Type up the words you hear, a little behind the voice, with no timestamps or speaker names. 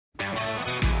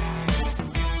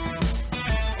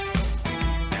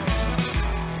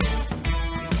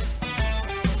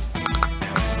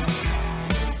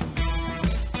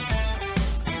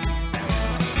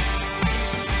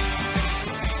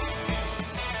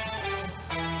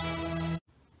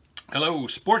Hello,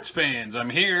 sports fans. I'm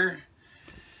here,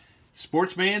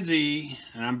 Sportsman Z,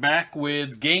 and I'm back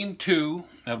with Game 2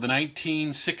 of the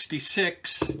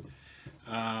 1966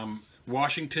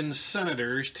 Washington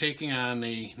Senators taking on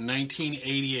the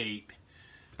 1988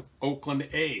 Oakland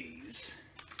A's.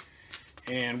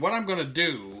 And what I'm going to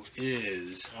do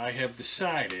is I have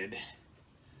decided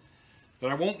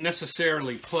that I won't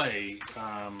necessarily play.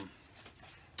 I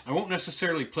won't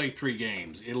necessarily play 3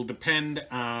 games. It'll depend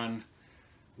on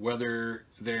whether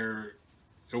the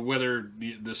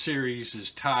series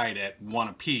is tied at 1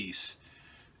 apiece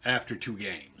after 2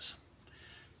 games.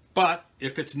 But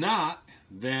if it's not,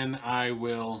 then I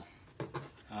will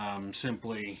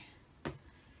simply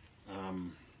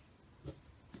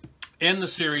end the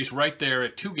series right there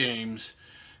at 2 games,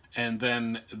 and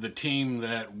then the team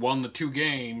that won the 2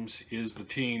 games is the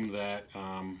team that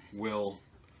will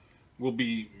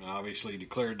be obviously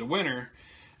declared the winner.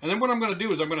 And then what I'm going to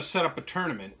do is I'm going to set up a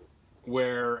tournament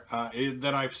where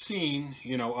that I've seen,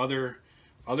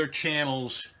 other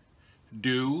channels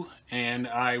do, and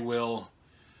I will,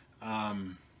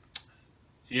 the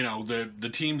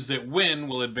teams that win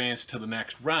will advance to the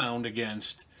next round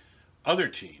against other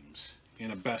teams in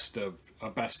a best of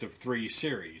 3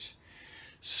 series.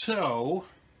 So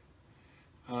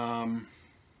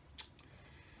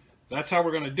that's how we're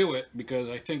going to do it, because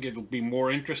I think it'll be more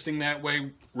interesting that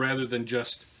way rather than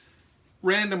just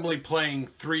randomly playing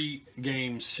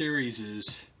 3-game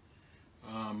series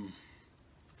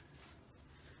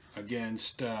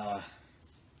against,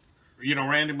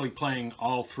 randomly playing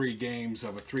all 3 games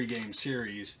of a 3-game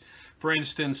series. For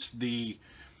instance, the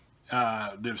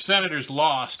Senators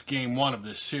lost Game 1 of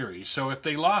this series. So if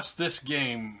they lost this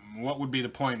game, what would be the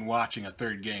point in watching a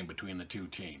 3rd game between the 2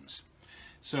 teams?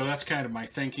 So that's kind of my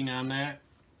thinking on that.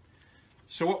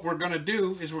 So what we're going to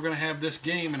do is we're going to have this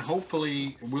game, and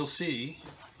hopefully we'll see.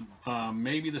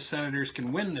 Maybe the Senators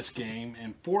can win this game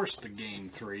and force the Game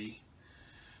 3.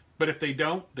 But if they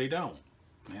don't, they don't.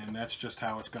 And that's just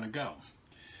how it's going to go.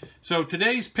 So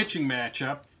today's pitching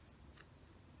matchup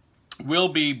will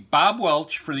be Bob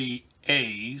Welch for the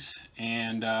A's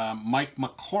and Mike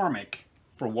McCormick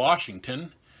for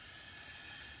Washington.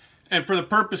 And for the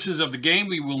purposes of the game,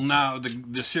 we will now,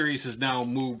 the series has now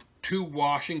moved to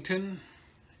Washington,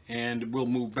 and we'll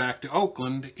move back to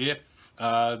Oakland if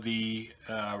the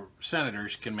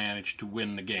Senators can manage to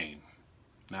win the game.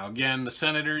 Now again, the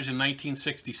Senators in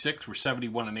 1966 were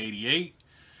 71-88,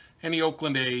 and the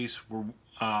Oakland A's were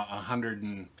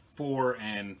 104-58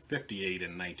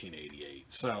 in 1988.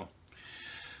 So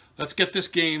let's get this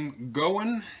game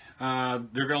going.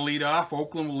 They're going to lead off.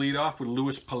 Oakland will lead off with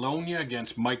Louis Polonia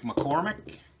against Mike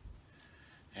McCormick.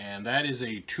 And that is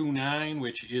a 2-9,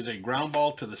 which is a ground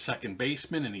ball to the second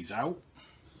baseman, and he's out.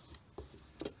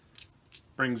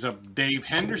 Brings up Dave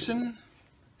Henderson.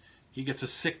 He gets a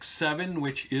 6-7,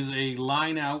 which is a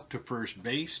line out to first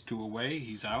base, 2 away.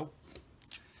 He's out.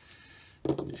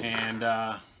 And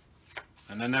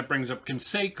then that brings up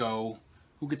Canseco,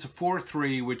 who gets a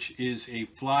 4-3, which is a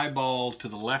fly ball to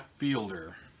the left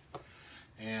fielder.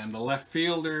 And the left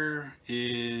fielder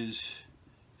is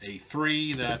a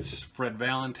 3, that's Fred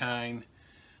Valentine.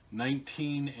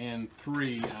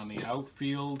 19-3 on the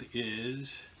outfield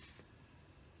is,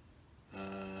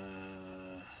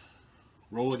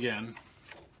 roll again.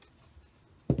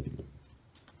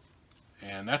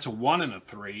 And that's a 1 and a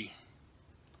 3.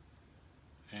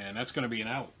 And that's going to be an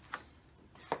out.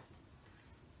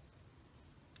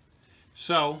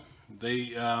 So,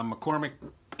 McCormick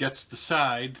gets the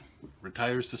side,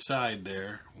 retires the side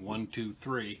there, 1, 2,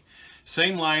 3.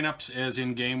 Same lineups as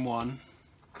in Game 1.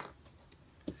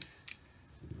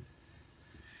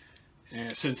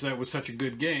 And since that was such a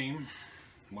good game,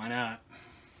 why not?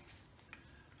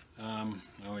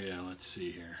 Oh yeah, let's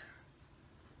see here.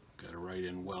 Got to write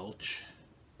in Welch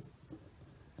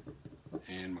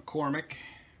and McCormick.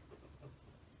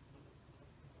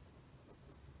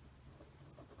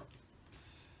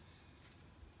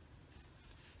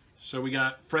 So we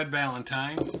got Fred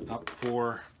Valentine up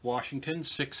for Washington.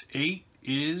 6-8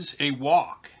 is a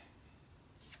walk.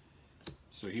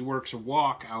 So he works a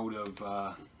walk out of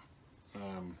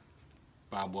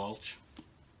Bob Welch.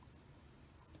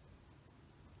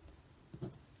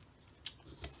 And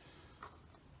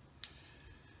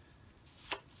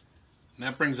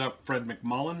that brings up Fred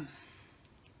McMullen,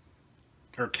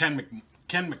 or Ken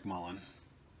McMullen.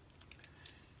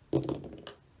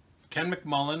 Ken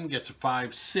McMullen gets a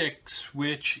 5-6,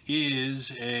 which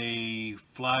is a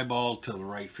fly ball to the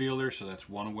right fielder, so that's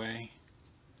 1 away.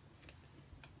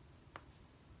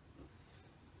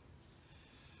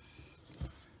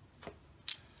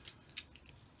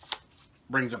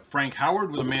 brings up Frank Howard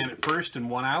with a man at first and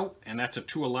 1 out, and that's a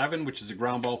 2-11, which is a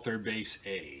ground ball third base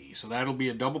A. So that'll be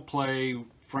a double play.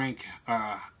 Frank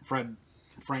Howard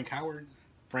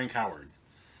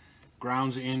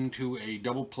grounds into a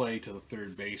double play to the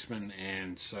third baseman,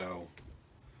 and so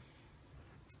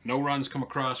no runs come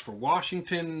across for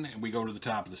Washington, and we go to the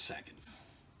top of the second.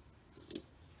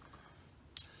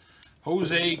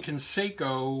 Jose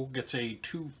Canseco gets a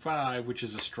 2-5, which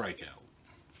is a strikeout.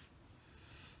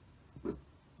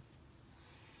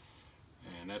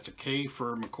 And that's a K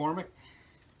for McCormick.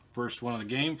 First one of the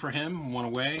game for him, 1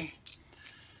 away.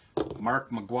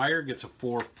 Mark McGuire gets a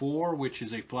 4-4, which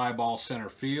is a fly ball center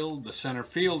field. The center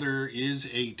fielder is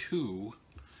a 2.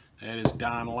 That is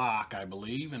Don Locke, I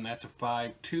believe, and that's a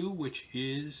 5-2, which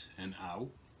is an out,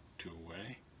 2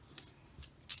 away.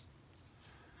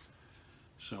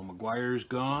 So McGuire's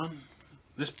gone.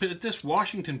 This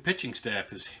Washington pitching staff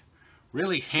has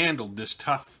really handled this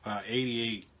tough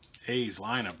 88 A's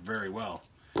lineup very well.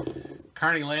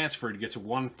 Carney Lansford gets a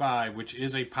 1-5, which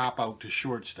is a pop out to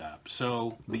shortstop.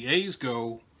 So the A's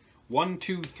go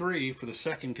 1-2-3 for the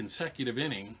second consecutive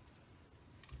inning.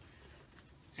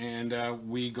 And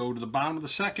we go to the bottom of the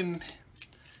second,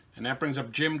 and that brings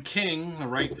up Jim King, the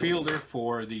right fielder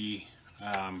for the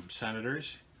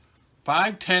Senators.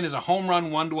 5-10 is a home run,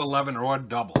 1-11, or a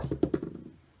double.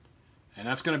 And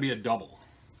that's going to be a double.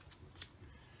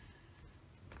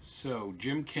 So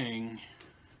Jim King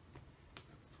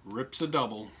rips a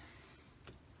double.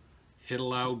 Hit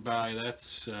allowed by,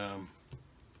 that's,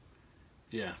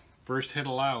 yeah, first hit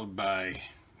allowed by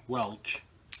Welch.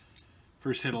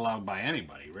 First hit allowed by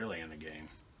anybody, really, in the game.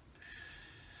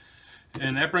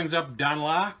 And that brings up Don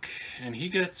Locke, and he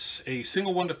gets a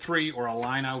single 1-3 or a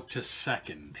line out to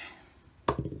second.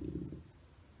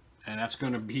 And that's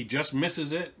going to be, he just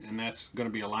misses it, and that's going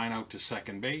to be a line out to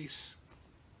second base.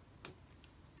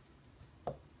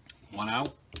 1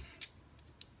 out.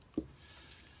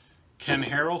 Ken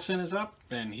Harrelson is up,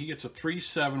 and he gets a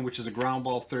 3-7, which is a ground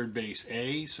ball third base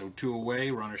A, so 2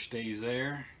 away, runner stays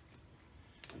there.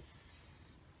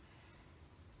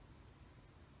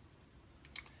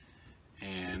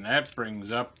 And that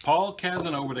brings up Paul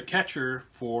Casanova, the catcher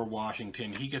for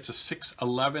Washington. He gets a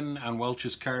 6-11 on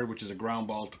Welch's card, which is a ground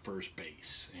ball to first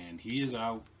base. And he is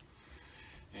out.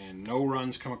 And no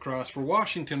runs come across for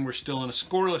Washington. We're still in a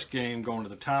scoreless game going to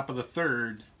the top of the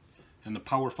third. And the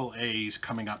powerful A's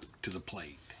coming up to the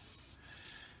plate.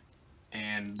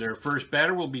 And their first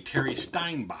batter will be Terry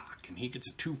Steinbach. And he gets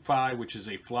a 2-5, which is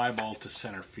a fly ball to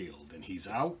center field. And he's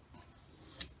out.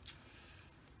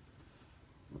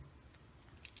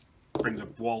 Brings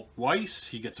up Walt Weiss.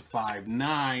 He gets a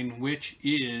 5-9, which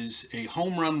is a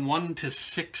home run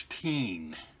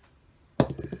 1-16.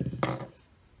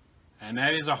 And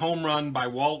that is a home run by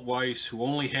Walt Weiss, who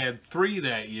only had 3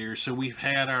 that year. So we've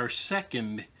had our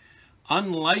second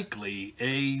unlikely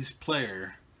A's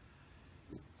player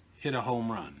hit a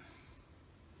home run.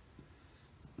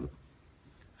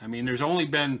 I mean, there's only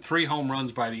been 3 home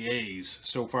runs by the A's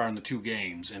so far in the 2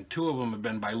 games, and 2 of them have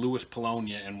been by Louis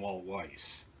Polonia and Walt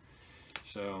Weiss.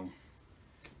 So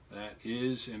that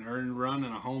is an earned run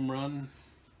and a home run.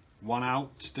 1 out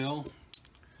still.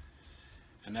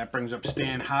 And that brings up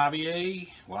Stan Javier.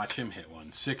 Watch him hit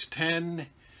one. 6-10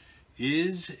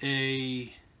 is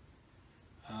a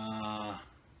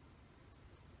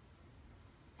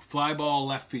fly ball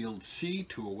left field C,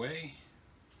 2 away.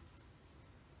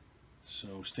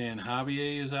 So Stan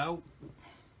Javier is out.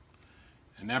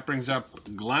 And that brings up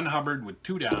Glenn Hubbard with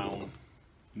 2 down.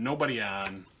 Nobody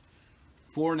on.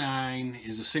 4-9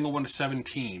 is a single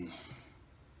 1-17.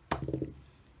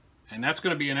 And that's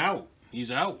going to be an out.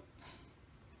 He's out.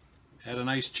 Had a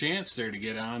nice chance there to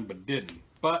get on, but didn't.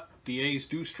 But the A's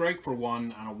do strike for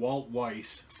 1 on a Walt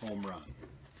Weiss home run.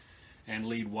 And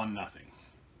lead 1-0.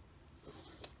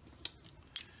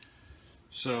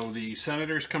 So the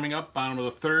Senators coming up, bottom of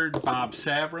the third, Bob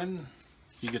Savarin.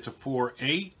 He gets a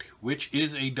 4-8, which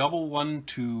is a double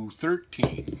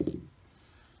 1-13. And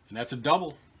that's a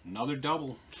double. Another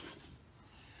double.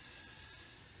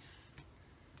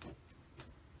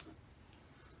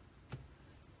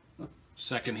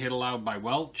 Second hit allowed by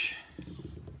Welch.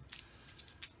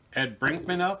 Ed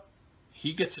Brinkman up.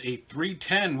 He gets a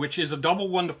 3-10, which is a double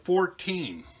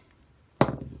 1-14.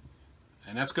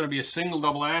 And that's going to be a single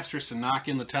double asterisk to knock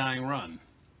in the tying run.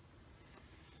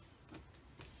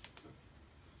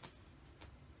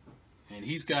 And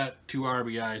he's got 2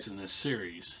 RBIs in this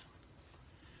series.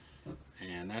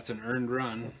 And that's an earned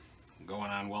run going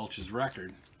on Welch's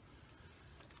record,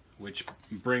 which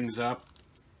brings up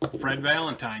Fred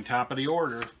Valentine, top of the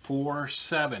order.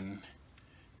 4-7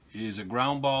 is a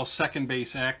ground ball, second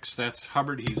base X. That's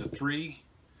Hubbard, he's a 3.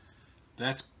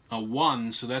 That's a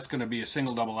 1, so that's going to be a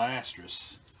single double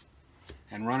asterisk.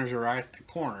 And runners are at the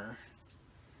corner.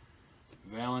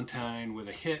 Valentine with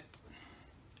a hit.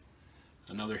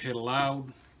 Another hit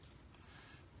allowed.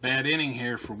 Bad inning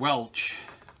here for Welch.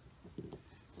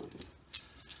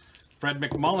 Fred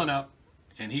McMullen up,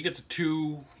 and he gets a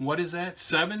 2. What is that?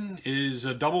 7 is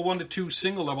a double 1 to 2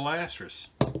 single double asterisk.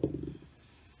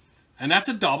 And that's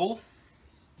a double.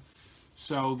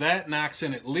 So that knocks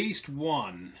in at least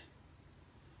 1.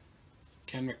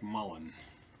 Ken McMullen.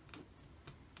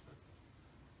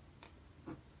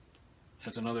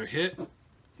 That's another hit.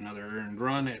 Another earned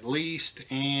run at least.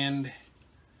 And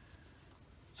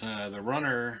the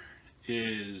runner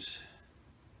is...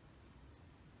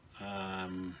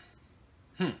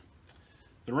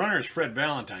 The runner is Fred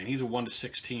Valentine. He's a 1 to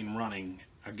 16 running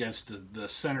against the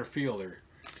center fielder.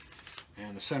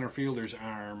 And the center fielder's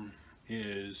arm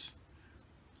is,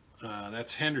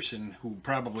 that's Henderson, who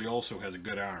probably also has a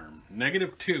good arm.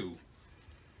 -2.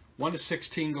 1 to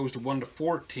 16 goes to 1 to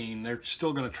 14. They're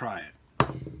still going to try it.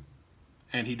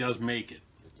 And he does make it.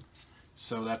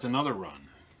 So that's another run.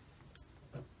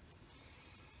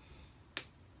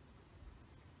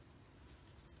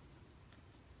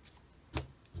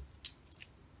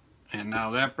 And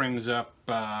now that brings up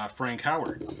Frank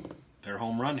Howard, their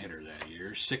home run hitter that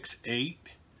year, 6'8".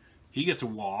 He gets a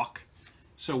walk.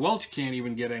 So Welch can't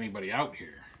even get anybody out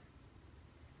here,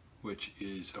 which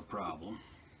is a problem.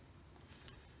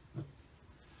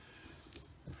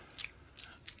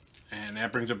 And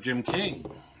that brings up Jim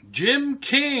King. Jim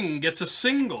King gets a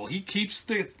single. He keeps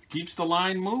the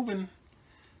line moving.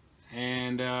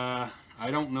 And I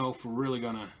don't know if we're really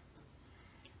gonna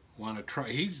want to try.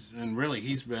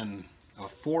 He's been a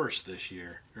force this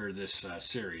year, or this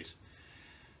series.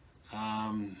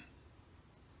 I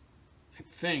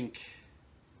think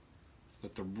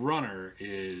that the runner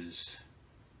is,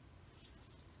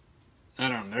 I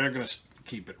don't know, they're going to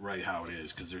keep it right how it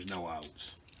is because there's no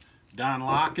outs. Don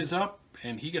Locke is up,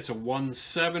 and he gets a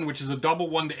 1-7, which is a double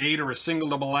 1 to 8 or a single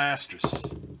double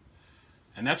asterisk.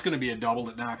 And that's going to be a double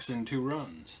that knocks in 2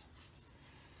 runs.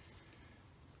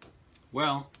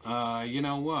 Well, you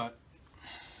know what?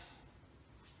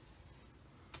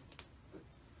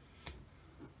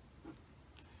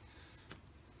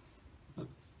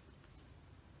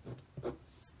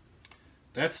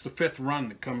 That's the 5th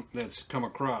run that's come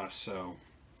across, so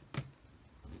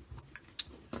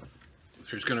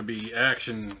there's going to be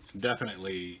action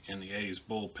definitely in the A's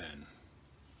bullpen.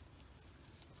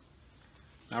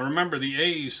 Now remember, the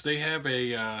A's, they have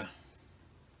a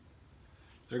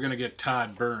they're going to get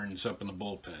Todd Burns up in the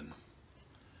bullpen.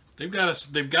 They've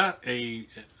got a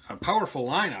powerful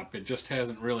lineup. It just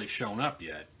hasn't really shown up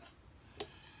yet.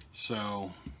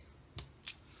 So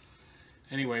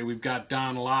anyway, we've got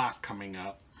Don Locke coming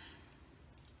up.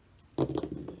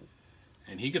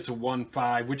 And he gets a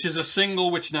 1-5, which is a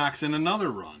single, which knocks in another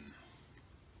run.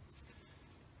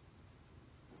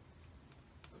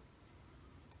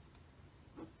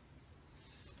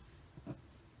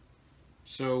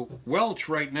 So Welch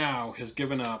right now has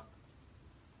given up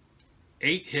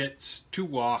 8 hits, 2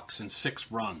 walks, and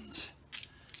 6 runs.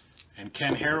 And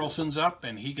Ken Harrelson's up,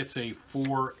 and he gets a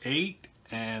 4-8,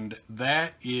 and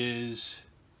that is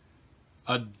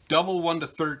a double 1 to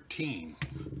 13.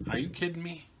 Are you kidding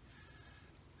me?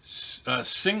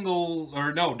 Single,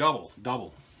 or no,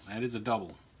 double. That is a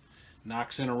double.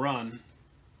 Knocks in a run.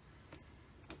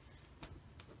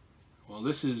 Well,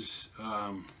 this is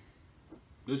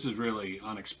really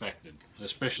unexpected,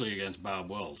 especially against Bob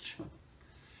Welch.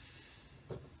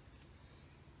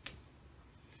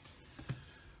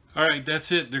 All right,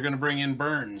 that's it. They're going to bring in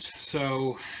Burns.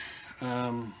 So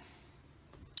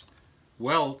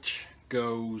Welch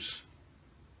goes,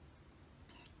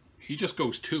 he just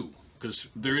goes 2 because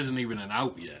there isn't even an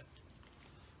out yet.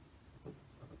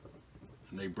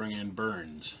 And they bring in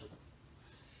Burns.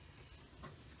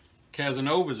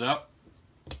 Casanova's up.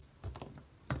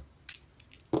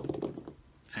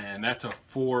 And that's a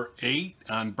 4-8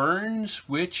 on Burns,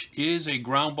 which is a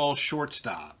ground ball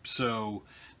shortstop. So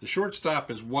the shortstop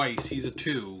is Weiss. He's a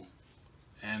 2.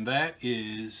 And that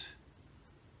is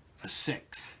a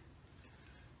 6.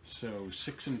 So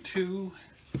 6 and 2.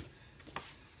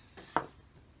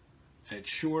 At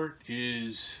short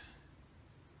is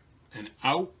an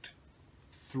out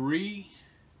 3.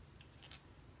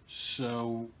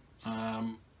 So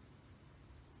I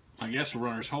guess the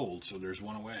runners hold, so there's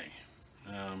 1 away.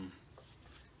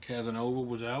 Casanova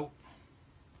was out.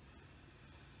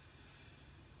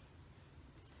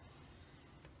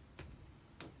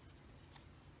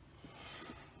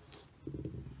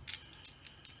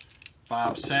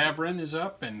 Bob Savrin is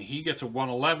up, and he gets a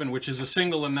 111, which is a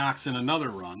single and knocks in another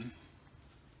run.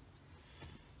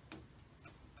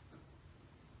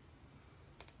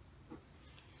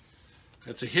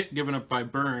 That's a hit given up by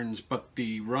Burns, but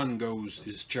the run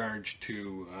is charged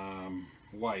to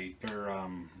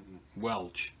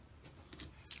Welch.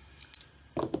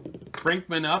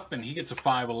 Brinkman up, and he gets a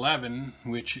 511,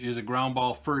 which is a ground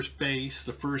ball first base.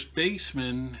 The first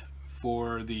baseman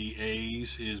for the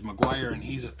A's is McGuire, and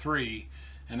he's a 3,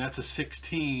 and that's a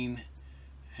 16,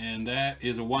 and that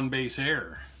is a one base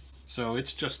error. So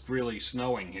it's just really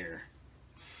snowing here.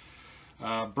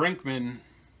 Brinkman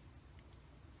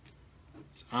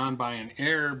is on by an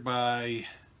error by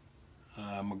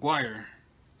McGuire,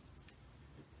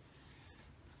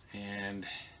 and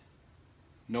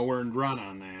no earned run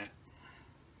on that,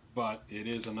 but it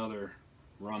is another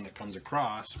run that comes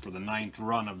across for the 9th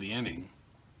run of the inning.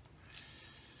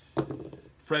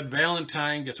 Fred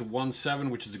Valentine gets a 1-7,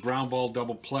 which is a ground ball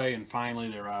double play, and finally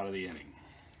they're out of the inning.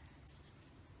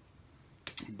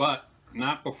 But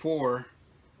not before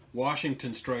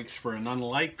Washington strikes for an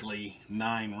unlikely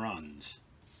 9 runs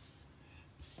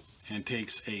and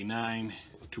takes a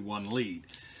 9-1 lead.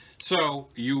 So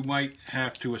you might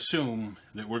have to assume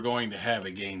that we're going to have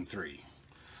a game 3.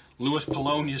 Louis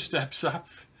Polonia steps up,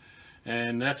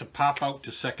 and that's a pop out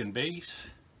to second base.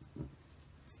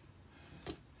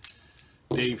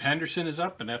 Dave Henderson is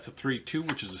up, and that's a 3-2,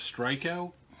 which is a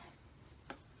strikeout.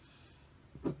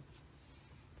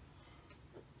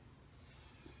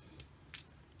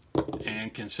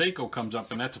 And Canseco comes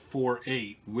up, and that's a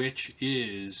 4-8, which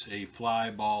is a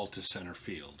fly ball to center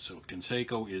field. So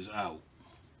Canseco is out.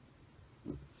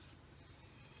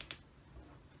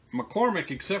 McCormick,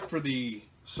 except for the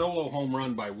solo home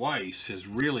run by Weiss, has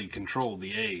really controlled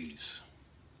the A's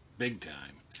big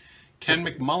time. Ken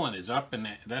McMullen is up, and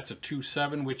that's a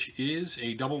 2-7, which is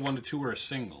a double 1-2 or a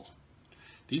single.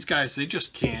 These guys, they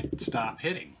just can't stop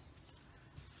hitting.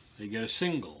 They get a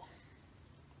single.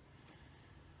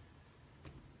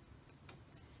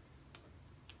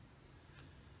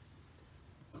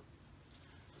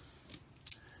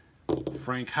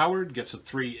 Frank Howard gets a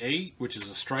 3-8, which is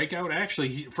a strikeout.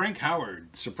 Actually, Frank Howard,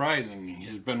 surprisingly,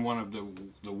 has been one of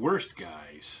the worst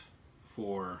guys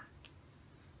for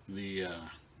the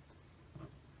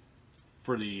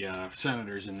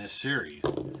Senators in this series.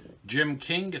 Jim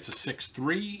King gets a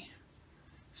 6-3.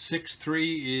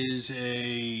 6-3 is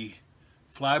a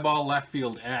fly ball left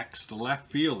field X. The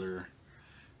left fielder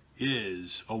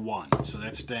is a 1. So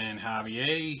that's Dan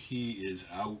Javier. He is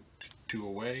out, 2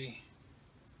 away.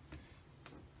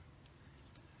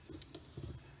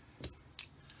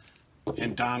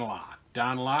 And Don Locke.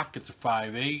 Don Locke gets a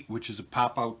 5-8, which is a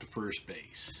pop out to first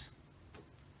base.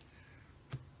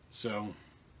 So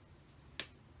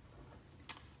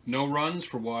no runs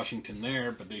for Washington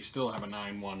there, but they still have a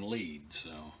 9-1 lead. So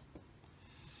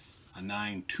a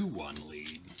 9-2-1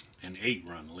 lead, an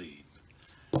 8-run lead.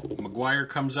 McGuire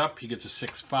comes up. He gets a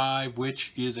 6-5,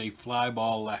 which is a fly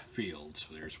ball left field.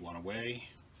 So there's 1 away.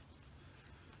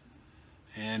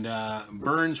 And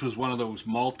Burns was one of those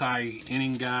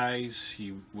multi-inning guys.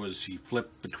 He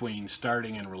flipped between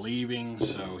starting and relieving,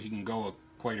 so he can go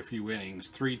quite a few innings.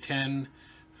 3-10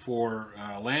 for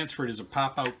Lansford is a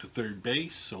pop out to third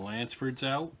base, so Lansford's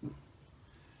out.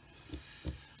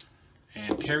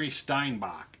 And Terry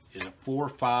Steinbach is a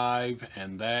 4-5,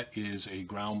 and that is a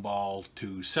ground ball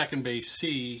to second base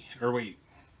C. Or wait,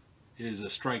 it is a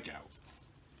strikeout.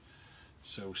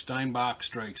 So Steinbach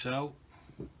strikes out.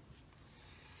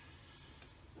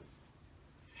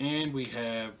 And we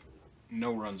have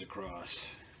no runs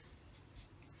across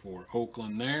for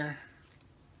Oakland there.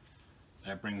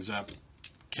 That brings up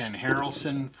Ken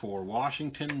Harrelson for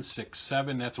Washington,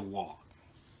 6-7. That's a walk.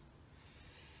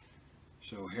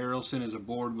 So Harrelson is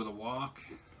aboard with a walk.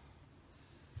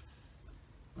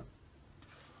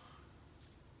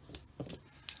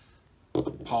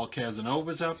 Paul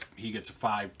Casanova's up. He gets a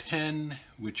 5-10,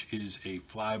 which is a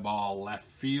fly ball left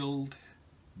field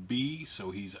B,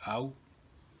 so he's out.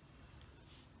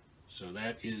 So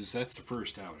that's the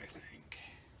first out, I think.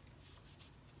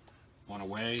 1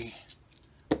 away.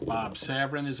 Bob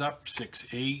Savrin is up,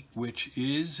 6-8, which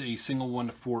is a single 1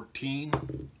 to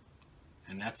 14.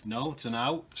 And that's, no, it's an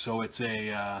out. So it's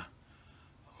a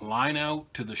line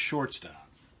out to the shortstop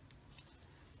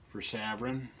for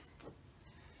Savrin.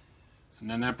 And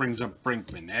then that brings up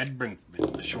Brinkman, Ed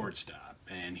Brinkman, the shortstop.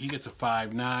 And he gets a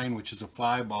 5-9, which is a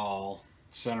fly ball,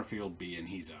 center field B, and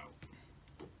he's out.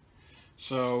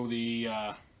 So the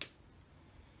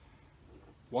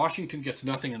Washington gets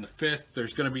nothing in the 5th.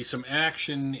 There's going to be some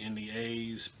action in the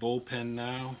A's bullpen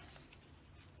now.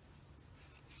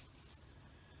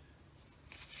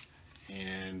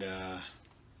 And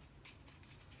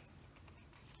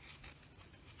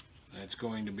that's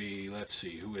going to be, let's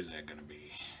see, who is that going to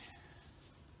be?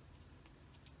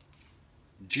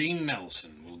 Gene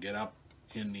Nelson will get up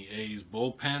in the A's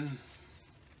bullpen.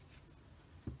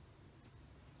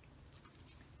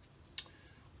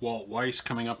 Walt Weiss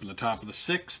coming up in the top of the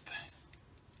 6th.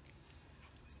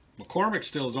 McCormick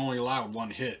still has only allowed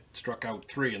 1 hit, struck out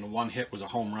 3, and the 1 hit was a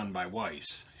home run by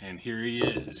Weiss. And here he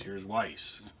is. Here's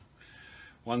Weiss.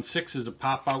 1-6 is a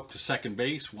pop out to second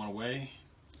base, 1 away.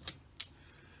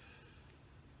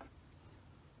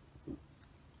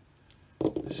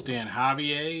 Stan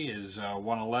Javier is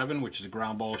 111, which is a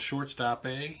ground ball shortstop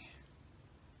A.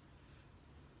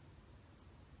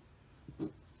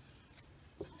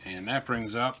 And that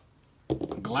brings up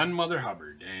Glenn Mother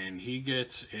Hubbard, and he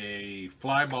gets a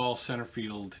fly ball center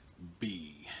field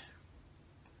B.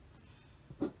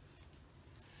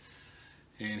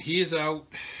 And he is out.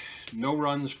 No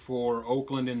runs for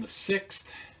Oakland in the 6th.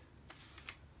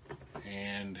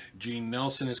 And Gene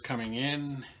Nelson is coming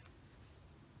in.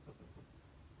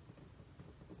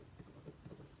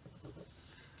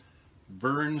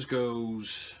 Burns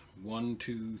goes 1,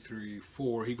 2, 3,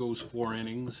 4. He goes 4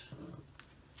 innings.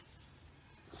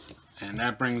 And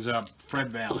that brings up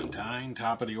Fred Valentine,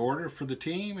 top of the order for the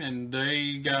team. And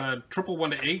they got a triple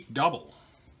 1-8 double.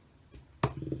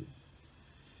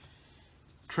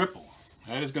 Triple.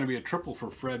 That is going to be a triple for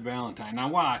Fred Valentine. Now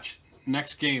watch,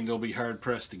 next game they'll be hard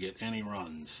pressed to get any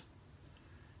runs.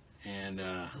 And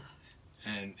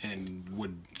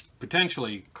would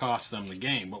potentially cost them the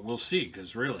game. But we'll see,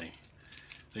 because really,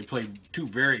 they played 2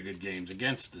 very good games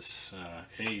against this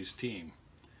A's team.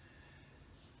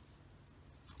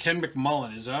 Ken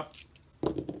McMullen is up,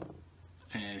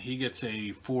 and he gets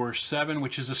a 4-7,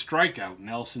 which is a strikeout.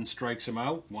 Nelson strikes him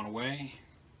out, 1 away.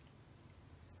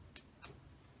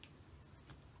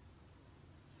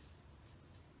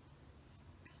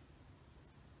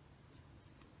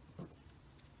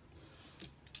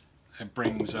 That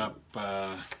brings up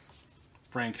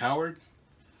Frank Howard.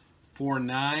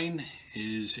 4-9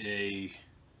 is a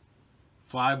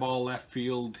fly ball left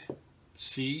field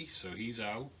C, so he's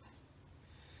out.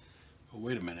 Oh,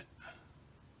 wait a minute.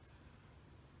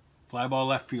 Fly ball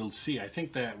left field C. I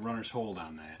think that runner's hold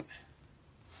on that.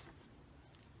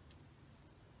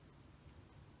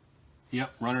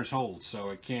 Yep, runner's hold, so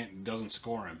it doesn't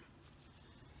score him.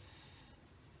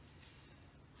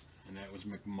 And that was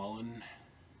McMullen.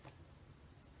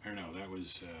 Or no, that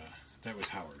was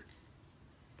Howard.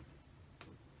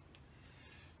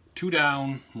 2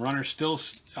 down, runner still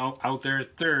out there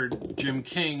at third. Jim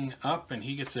King up, and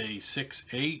he gets a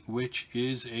 6-8, which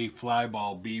is a fly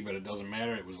ball B, but it doesn't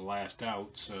matter. It was the last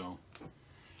out, so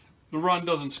the run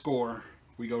doesn't score.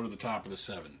 We go to the top of the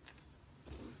 7th.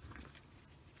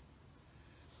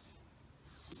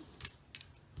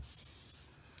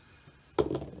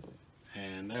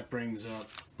 And that brings up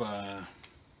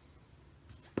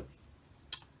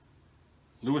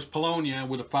Louis Polonia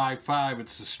with a 5-5.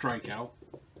 It's a strikeout.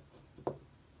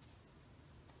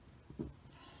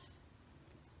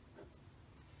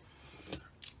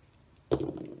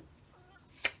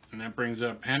 And that brings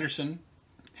up Henderson.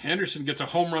 Henderson gets a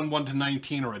home run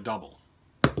 1-19 or a double.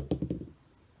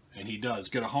 And he does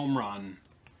get a home run.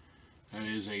 That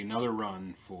is another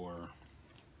run for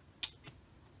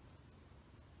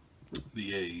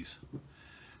the A's.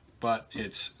 But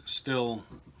it's still,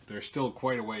 they're still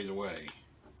quite a ways away.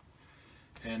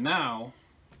 And now,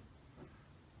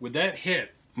 with that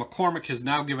hit, McCormick has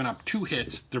now given up 2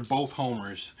 hits. They're both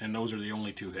homers, and those are the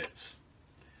only 2 hits.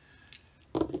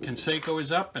 Canseco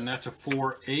is up, and that's a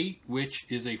 4-8, which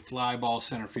is a fly ball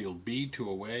center field B, 2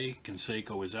 away.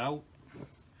 Canseco is out.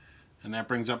 And that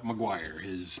brings up McGuire,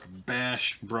 his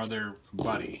Bash brother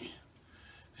buddy.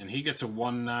 And he gets a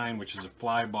 1-9, which is a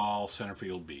fly ball center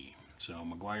field B. So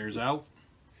McGuire's out.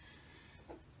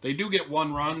 They do get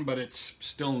 1 run, but it's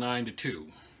still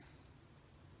 9-2.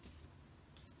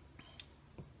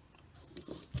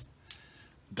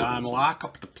 Don Locke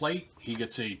up at the plate. He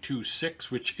gets a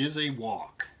 2-6, which is a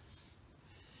walk.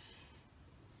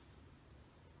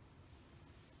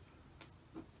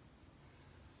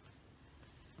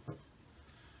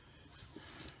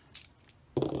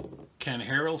 Ken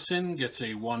Harrelson gets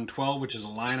a 1-12, which is a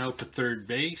line out to third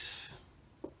base.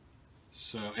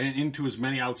 So, and into as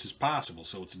many outs as possible,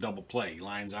 so it's a double play. He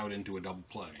lines out into a double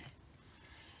play.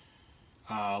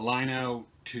 Line out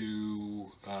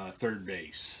to third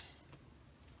base.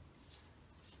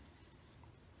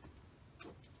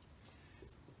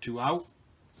 2 out.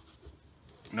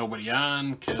 Nobody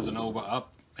on. Casanova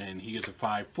up, and he gets a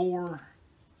 5-4,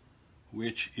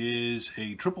 which is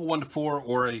a triple 1-4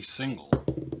 or a single.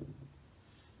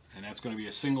 That's going to be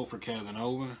a single for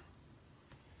Casanova.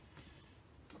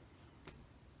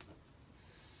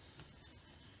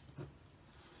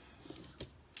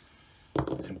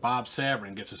 And Bob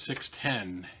Savarin gets a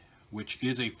 610, which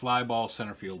is a fly ball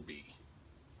center field B.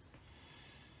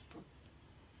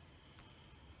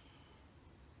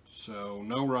 So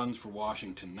no runs for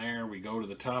Washington there. We go to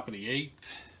the top of the 8th.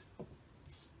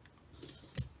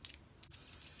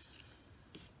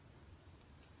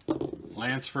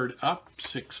 Lansford up,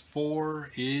 6-4,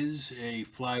 is a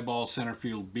fly ball center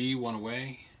field B, one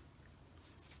away.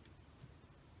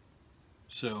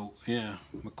 So, yeah,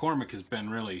 McCormick has been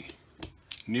really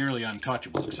nearly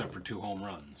untouchable except for 2 home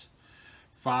runs.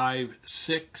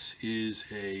 5-6 is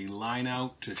a line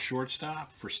out to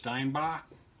shortstop for Steinbach.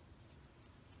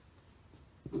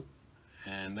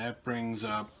 And that brings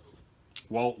up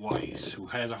Walt Weiss, who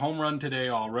has a home run today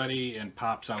already and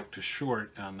pops out to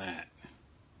short on that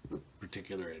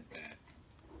particular at bat.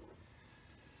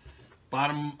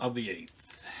 Bottom of the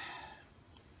 8th.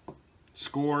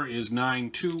 Score is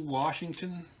 9-2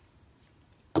 Washington.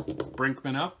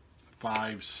 Brinkman up,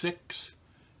 5-6,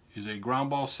 is a ground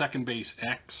ball second base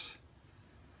X.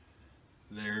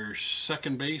 Their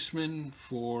second baseman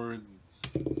for,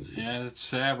 yeah, that's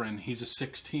Savarin, he's a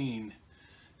 16.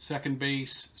 Second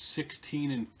base,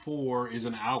 16-4 is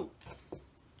an out.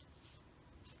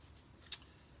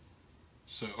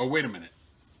 So, oh, wait a minute.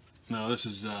 No, this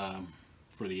is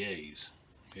for the A's.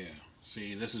 Yeah,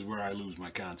 see, this is where I lose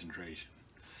my concentration.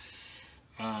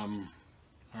 All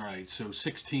right, so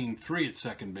 16-3 at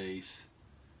second base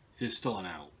is still an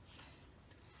out.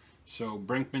 So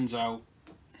Brinkman's out,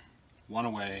 1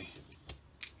 away.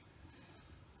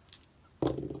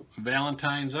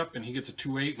 Valentine's up, and he gets a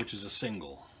 2-8, which is a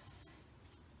single.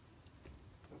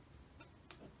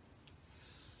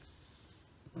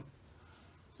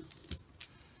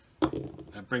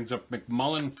 That brings up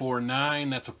McMullen, 4-9.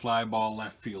 That's a fly ball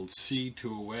left field C,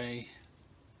 2 away.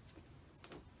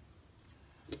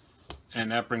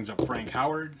 And that brings up Frank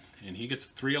Howard, and he gets a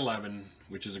 3-11,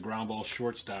 which is a ground ball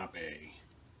shortstop A.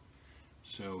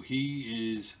 So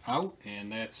he is out,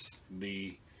 and that's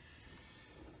the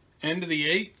end of the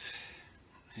 8th.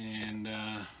 And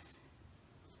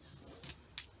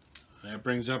that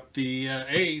brings up the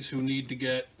A's, who need to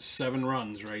get 7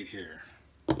 runs right here.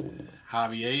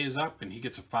 Javier is up, and he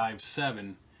gets a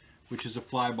 5-7, which is a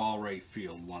fly ball right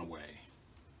field, 1 away.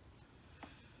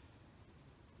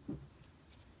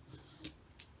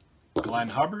 Glenn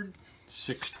Hubbard,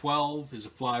 6-12, is a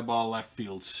fly ball left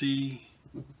field C.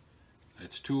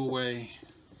 That's 2 away.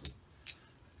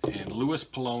 And Luis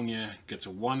Polonia gets a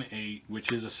 1-8,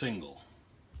 which is a single.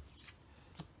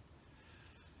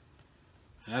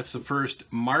 And that's the first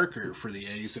marker for the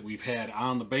A's that we've had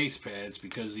on the base pads,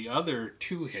 because the other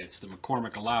 2 hits that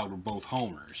McCormick allowed were both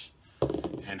homers.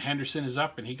 And Henderson is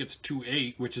up, and he gets a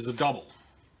 2-8, which is a double.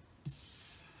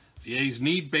 The A's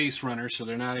need base runners, so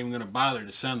they're not even going to bother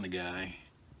to send the guy,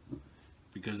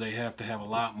 because they have to have a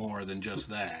lot more than just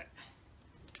that.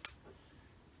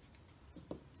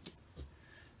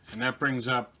 And that brings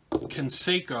up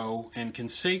Canseco, and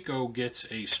Canseco gets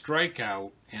a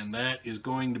strikeout, and that is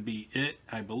going to be it,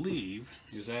 I believe.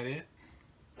 Is that it?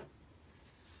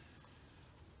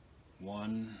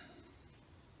 1.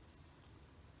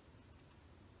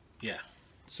 Yeah.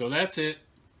 So that's it.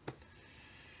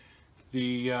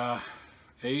 The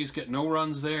A's get no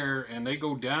runs there, and they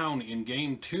go down in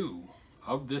Game 2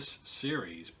 of this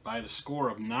series by the score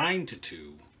of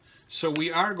 9-2. So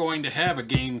we are going to have a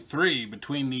Game 3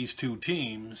 between these 2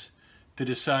 teams to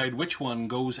decide which one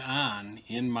goes on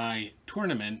in my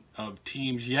tournament of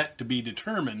teams yet to be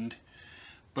determined.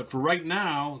 But for right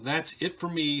now, that's it for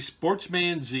me,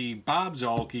 Sportsman Z, Bob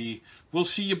Zolke. We'll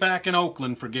see you back in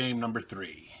Oakland for Game number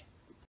 3.